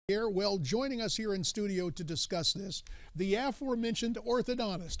Well, joining us here in studio to discuss this, the aforementioned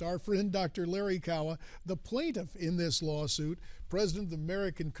orthodontist, our friend Dr. Larry Kawa, the plaintiff in this lawsuit, president of the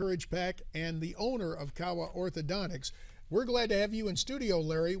American Courage PAC, and the owner of Kawa Orthodontics. We're glad to have you in studio,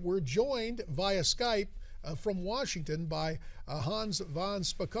 Larry. We're joined via Skype from Washington by Hans von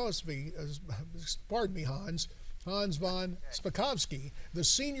Spakovsky, Hans von Spakovsky, the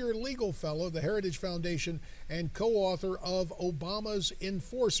senior legal fellow of the Heritage Foundation and co-author of Obama's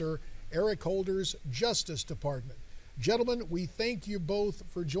Enforcer, Eric Holder's Justice Department. Gentlemen, we thank you both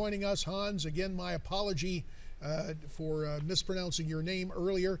for joining us. Hans, again, my apology for mispronouncing your name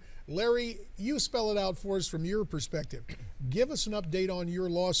earlier. Larry, you spell it out for us from your perspective. Give us an update on your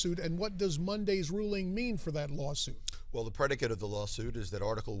lawsuit, and what does Monday's ruling mean for that lawsuit? Well, the predicate of the lawsuit is that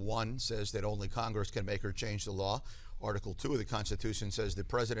Article 1 says that only Congress can make or change the law. Article 2 of the Constitution says the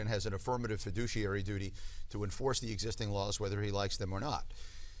President has an affirmative fiduciary duty to enforce the existing laws whether he likes them or not.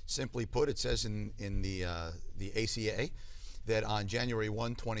 Simply put, it says in the ACA that on January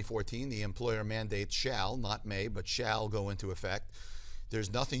 1, 2014, the employer mandate shall, not may, but shall go into effect.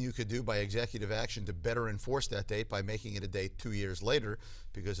 There's nothing you could do by executive action to better enforce that date by making it a date 2 years later,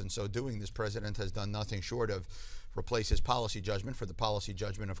 because in so doing, this president has done nothing short of replace his policy judgment for the policy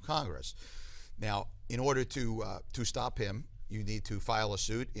judgment of Congress. Now, in order to stop him, you need to file a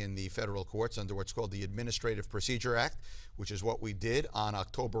suit in the federal courts under what's called the Administrative Procedure Act, which is what we did on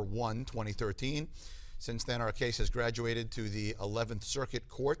October 1, 2013. Since then, our case has graduated to the 11th Circuit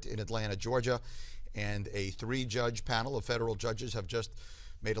Court in Atlanta, Georgia, and a 3-judge panel of federal judges have just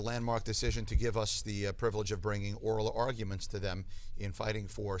made a landmark decision to give us the privilege of bringing oral arguments to them in fighting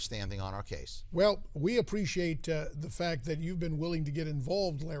for standing on our case. Well, we appreciate the fact that you've been willing to get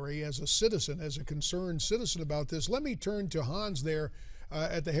involved, Larry, as a citizen, as a concerned citizen about this. Let me turn to Hans there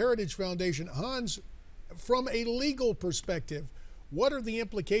at the Heritage Foundation. Hans, from a legal perspective, what are the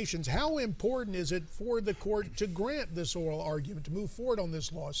implications? How important is it for the court to grant this oral argument, to move forward on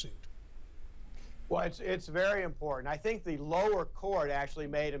this lawsuit? Well, it's very important. I think the lower court actually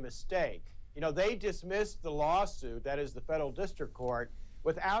made a mistake. You know, they dismissed the lawsuit, that is the federal district court,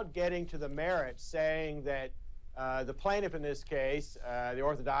 without getting to the merits, saying that the plaintiff in this case, the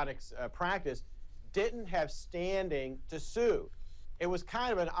orthodontics practice, didn't have standing to sue. It was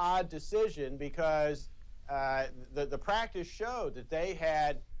kind of an odd decision because the practice showed that they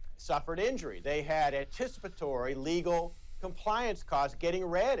had suffered injury. They had anticipatory legal compliance costs getting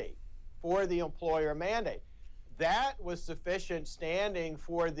ready for the employer mandate. That was sufficient standing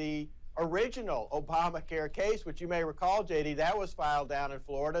for the original Obamacare case, which you may recall, JD, that was filed down in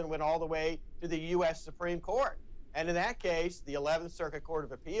Florida and went all the way to the U.S. Supreme Court. And in that case, the 11th Circuit Court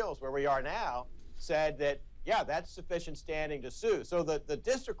of Appeals, where we are now, said that, yeah, that's sufficient standing to sue. So the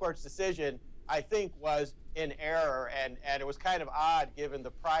district court's decision, I think, was in error, and it was kind of odd given the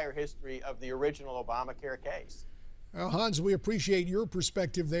prior history of the original Obamacare case. Hans, we appreciate your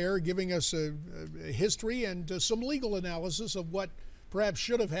perspective there, giving us a history and some legal analysis of what perhaps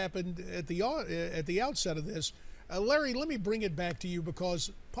should have happened at the outset of this. Larry, let me bring it back to you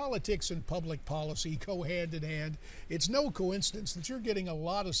because politics and public policy go hand in hand. It's no coincidence that you're getting a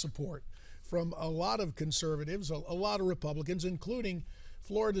lot of support from a lot of conservatives, a lot of Republicans, including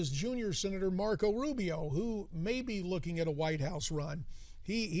Florida's junior Senator Marco Rubio, who may be looking at a White House run.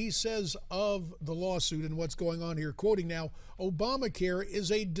 He says of the lawsuit and what's going on here, quoting now, Obamacare is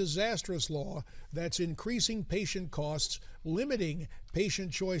a disastrous law that's increasing patient costs, limiting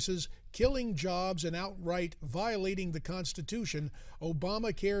patient choices, killing jobs, and outright violating the Constitution.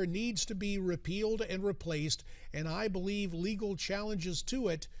 Obamacare needs to be repealed and replaced, and I believe legal challenges to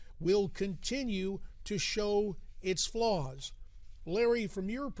it will continue to show its flaws. Larry, from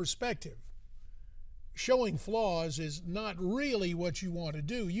your perspective, showing flaws is not really what you want to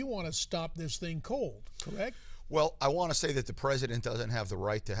do. You want to stop this thing cold, correct? Well, I want to say that the president doesn't have the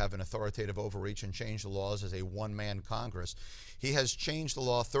right to have an authoritative overreach and change the laws as a one-man Congress. He has changed the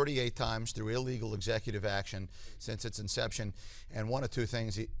law 38 times through illegal executive action since its inception, and one of two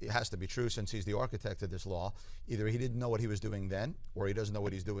things has to be true since he's the architect of this law. Either he didn't know what he was doing then, or he doesn't know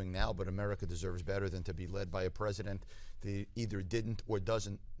what he's doing now, but America deserves better than to be led by a president that either didn't or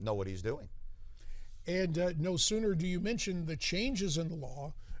doesn't know what he's doing. And no sooner do you mention the changes in the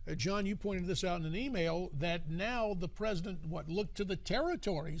law, John, you pointed this out in an email, that now the president, looked to the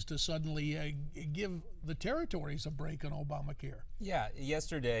territories to suddenly give the territories a break on Obamacare. Yeah,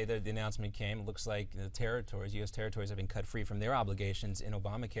 yesterday the announcement came. It looks like the territories, U.S. territories, have been cut free from their obligations in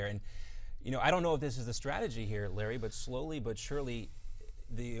Obamacare. And, you know, I don't know if this is the strategy here, Larry, but slowly but surely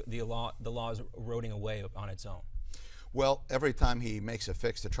the law is eroding away on its own. Well, every time he makes a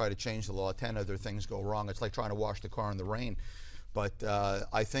fix to try to change the law, 10 other things go wrong. It's like trying to wash the car in the rain. But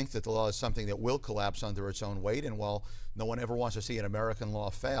I think that the law is something that will collapse under its own weight, and while no one ever wants to see an American law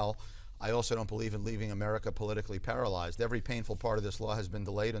fail, I also don't believe in leaving America politically paralyzed. Every painful part of this law has been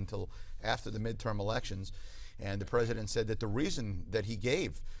delayed until after the midterm elections, and the president said that the reason that he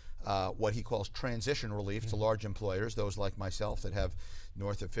gave what he calls transition relief to large employers, those like myself that have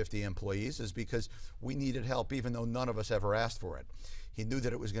north of 50 employees, is because we needed help even though none of us ever asked for it. He knew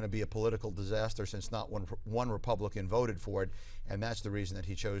that it was going to be a political disaster since not one Republican voted for it, and that's the reason that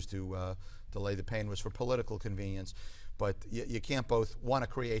he chose to delay the pain, was for political convenience. But you can't both want to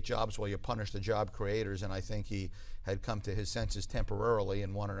create jobs while you punish the job creators, and I think he had come to his senses temporarily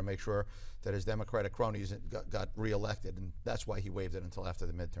and wanted to make sure that his Democratic cronies got reelected, and that's why he waived it until after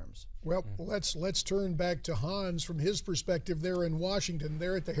the midterms. Well, let's turn back to Hans from his perspective there in Washington.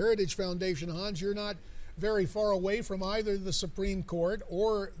 There at the Heritage Foundation, Hans, you're not very far away from either the Supreme Court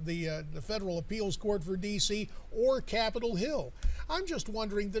or the Federal Appeals Court for D.C. or Capitol Hill. I'm just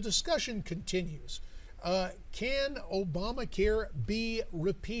wondering, the discussion continues. Can Obamacare be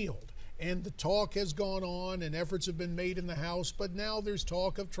repealed? And the talk has gone on and efforts have been made in the House, but now there's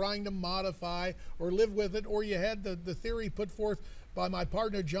talk of trying to modify or live with it, or you had the theory put forth by my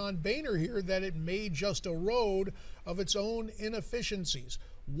partner John Boehner here that it may just erode of its own inefficiencies.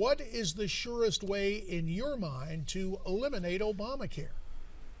 What is the surest way in your mind to eliminate Obamacare?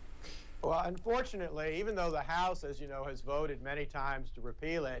 Well, unfortunately, even though the House, as you know, has voted many times to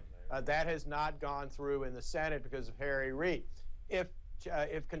repeal it, that has not gone through in the Senate because of Harry Reid. If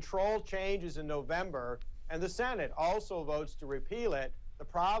control changes in November and the Senate also votes to repeal it, the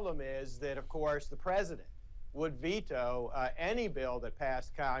problem is that, of course, the president would veto any bill that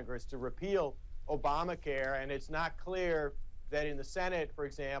passed Congress to repeal Obamacare, and it's not clear that in the Senate, for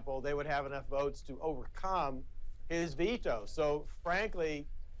example, they would have enough votes to overcome his veto. So, frankly,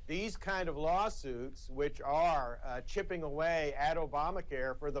 these kind of lawsuits, which are chipping away at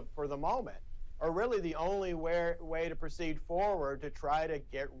Obamacare for the moment, are really the only way to proceed forward to try to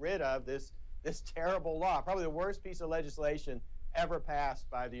get rid of this terrible law, probably the worst piece of legislation ever passed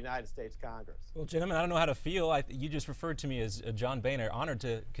by the United States Congress. Well, gentlemen, I don't know how to feel. You just referred to me as John Boehner. Honored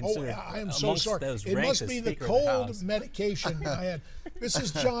to consider. I am so sorry. It must be the cold medication I had. This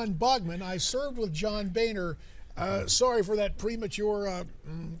is John Bogman. I served with John Boehner. Sorry for that premature.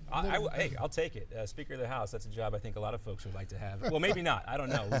 Hey, I'll take it. Speaker of the House. That's a job I think a lot of folks would like to have. Well, maybe not. I don't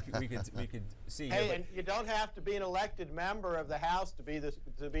know. We could see. Hey, here, and you don't have to be an elected member of the House to be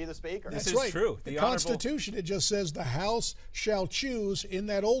the Speaker. That's right. True. The Constitution, it just says the House shall choose, in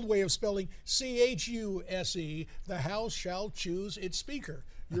that old way of spelling, C-H-U-S-E, the House shall choose its Speaker.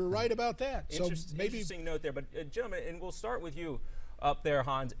 You're right about that. Interesting note there. But gentlemen, and we'll start with you up there,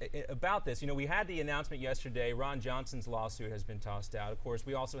 Hans, about this. You know, we had the announcement yesterday. Ron Johnson's lawsuit has been tossed out. Of course,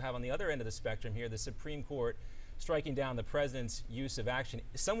 we also have on the other end of the spectrum here the Supreme Court striking down the president's use of action.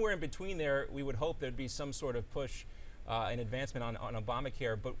 Somewhere in between there, we would hope there'd be some sort of push and advancement on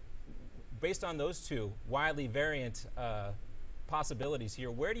Obamacare. But based on those two widely variant possibilities here,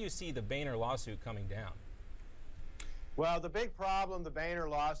 where do you see the Boehner lawsuit coming down? Well, the big problem the Boehner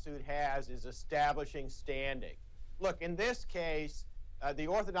lawsuit has is establishing standing. Look, in this case, the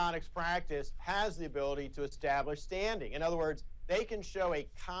orthodontics practice has the ability to establish standing. In other words, they can show a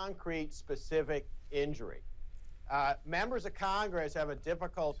concrete, specific injury. Members of Congress have a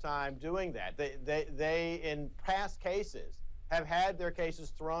difficult time doing that. They in past cases, have had their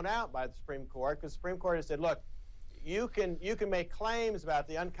cases thrown out by the Supreme Court because the Supreme Court has said, look, you can make claims about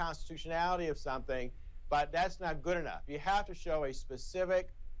the unconstitutionality of something, but that's not good enough. You have to show a specific,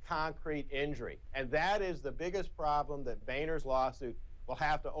 concrete injury. And that is the biggest problem that Boehner's lawsuit will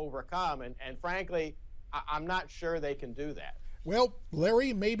have to overcome. And frankly, I'm not sure they can do that. Well,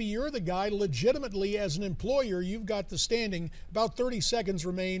 Larry, maybe you're the guy legitimately as an employer. You've got the standing. About 30 seconds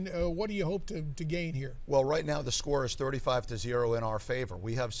remain. What do you hope to gain here? Well, right now the score is 35-0 in our favor.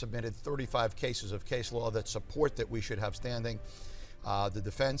 We have submitted 35 cases of case law that support that we should have standing. The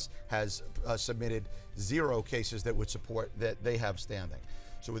defense has submitted 0 cases that would support that they have standing.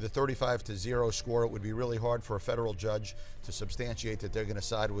 So with a 35-0 score, it would be really hard for a federal judge to substantiate that they're going to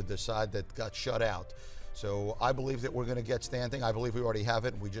side with the side that got shut out. So I believe that we're going to get standing. I believe we already have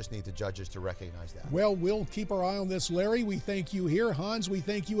it, and we just need the judges to recognize that. Well, we'll keep our eye on this, Larry. We thank you here. Hans, we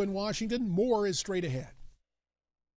thank you in Washington. More is straight ahead.